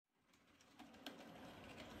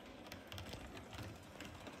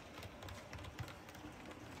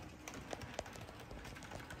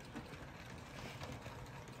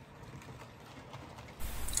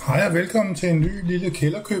Hej og velkommen til en ny lille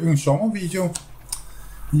Kælderkøbing sommervideo.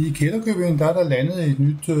 I Kælderkøbing der er der landet et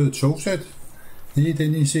nyt togsæt. Det er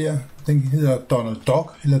den I ser. Den hedder Donald Duck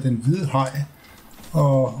eller den hvide haj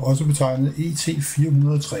og også betegnet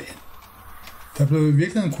ET403. Der blev i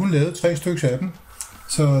virkeligheden kun lavet 3 stykker af dem,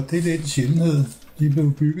 så det er lidt en sjældenhed. De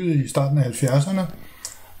blev bygget i starten af 70'erne,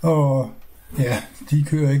 og ja, de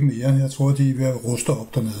kører ikke mere. Jeg tror, de er ved at ruste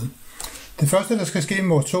op dernede. Det første, der skal ske med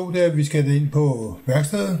vores tog, det er, at vi skal ind på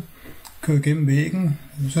værkstedet, køre gennem væggen,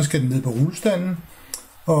 så skal den ned på rullestanden,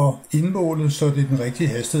 og indmålet, så det er den rigtige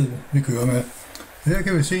hastighed, vi kører med. Her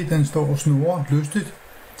kan vi se, at den står og snurrer lystigt,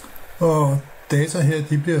 og data her,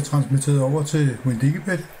 de bliver transmitteret over til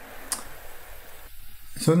Wind.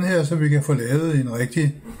 Sådan her, så vi kan få lavet en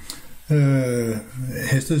rigtig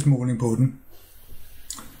hastighedsmåling på den.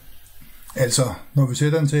 Altså, når vi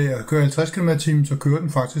sætter den til at køre 50 km/t, så kører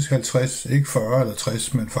den faktisk 50, ikke 40 eller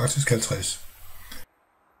 60, men faktisk 50.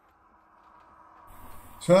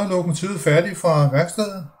 Så er lokomotivet færdig fra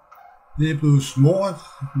værkstedet. Det er blevet smurt,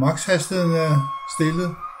 makshastigheden er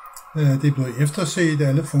stillet, det er blevet efterset,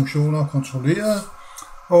 alle funktioner kontrolleret,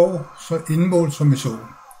 og så indmålt, som vi så.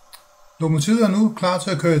 Lokomotivet er nu klar til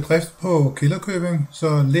at køre i drift på Kælderkøbing,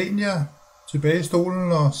 så læn jer tilbage i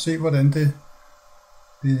stolen og se, hvordan det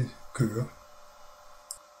kører.